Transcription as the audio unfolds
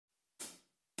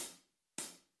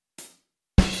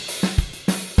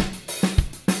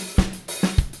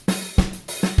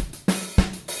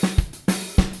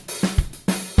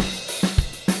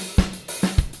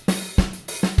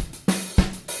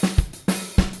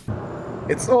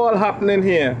It's all happening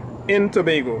here in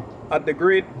Tobago at the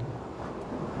great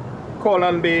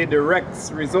Courland Bay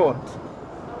Rex Resort,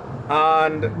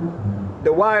 and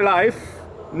the wildlife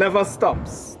never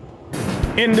stops.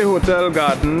 In the hotel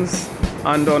gardens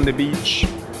and on the beach,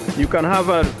 you can have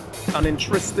an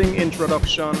interesting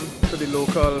introduction to the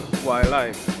local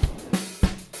wildlife.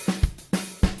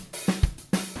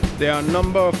 There are a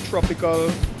number of tropical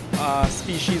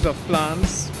species of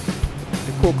plants,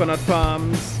 the coconut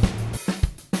palms,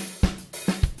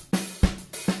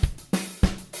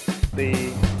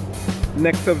 the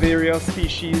nectaridia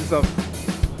species of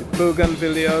the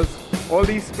bougainvilleas. All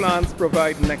these plants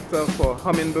provide nectar for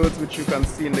hummingbirds, which you can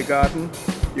see in the garden.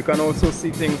 You can also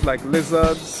see things like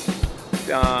lizards,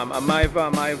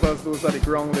 amivas, those are the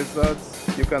ground lizards.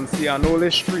 You can see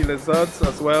anolish tree lizards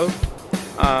as well.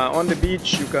 On the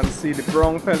beach you can see the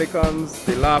brown pelicans,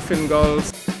 the laughing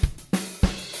gulls,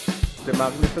 the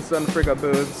magnificent frigate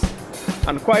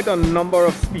and quite a number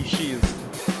of species.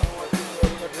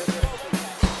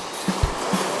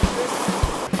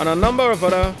 And a number of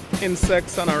other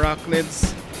insects and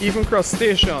arachnids, even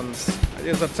crustaceans.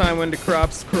 There's a time when the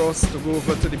crabs cross to go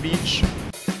over to the beach.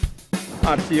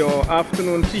 At your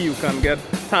afternoon tea you can get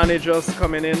tanagers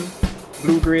coming in,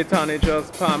 blue-grey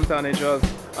tanagers, palm tanagers,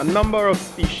 a number of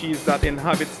species that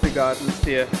inhabits the gardens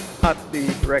here at the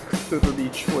Rex Turtle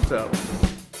Beach Hotel.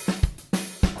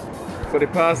 For the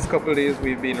past couple days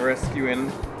we've been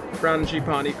rescuing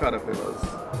frangipani caterpillars.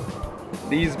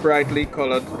 These brightly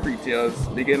colored creatures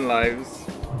begin lives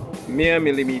mere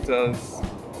millimeters,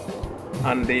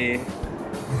 and they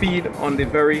feed on the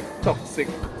very toxic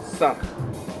sap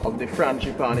of the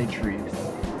frangipani trees.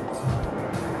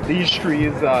 These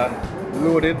trees are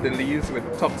loaded, the leaves, with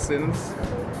toxins,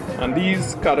 and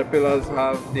these caterpillars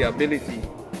have the ability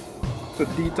to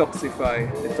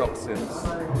detoxify the toxins.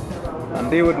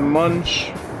 And they would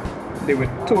munch, they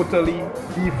would totally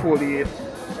defoliate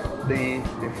the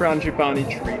frangipani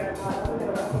tree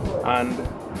and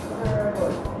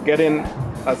getting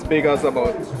as big as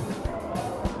about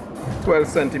 12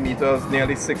 centimeters,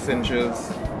 nearly 6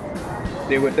 inches.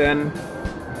 They would then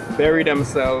bury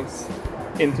themselves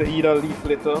into either leaf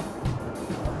litter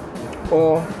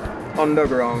or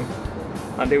underground,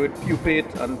 and they would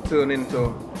pupate and turn into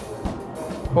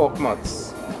hawk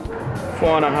moths,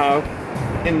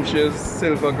 4.5 inches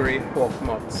silver grey hawk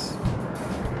moths.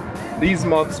 These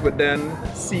moths would then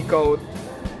seek out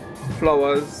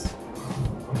flowers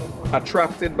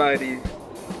attracted by the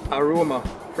aroma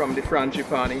from the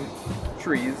frangipani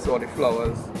trees or the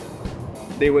flowers.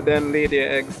 They would then lay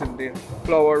their eggs in the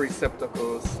flower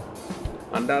receptacles,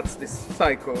 and that's the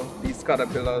cycle. These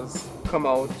caterpillars come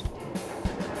out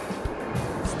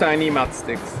as tiny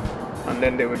matchsticks, and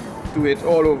then they would do it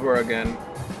all over again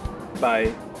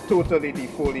by totally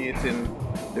defoliating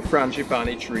the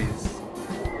frangipani trees.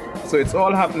 So it's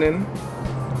all happening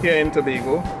here in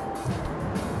Tobago.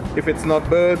 If it's not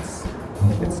birds,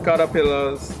 it's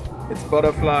caterpillars, it's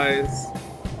butterflies,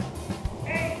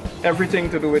 everything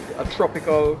to do with a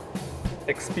tropical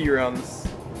experience.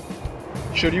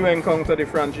 Should you encounter the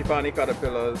frangipani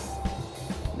caterpillars,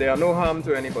 they are no harm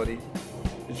to anybody.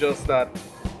 It's just that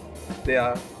they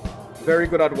are very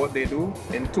good at what they do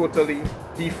in totally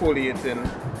defoliating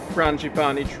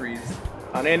frangipani trees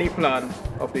and any plant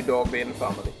of the dogbane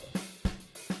family.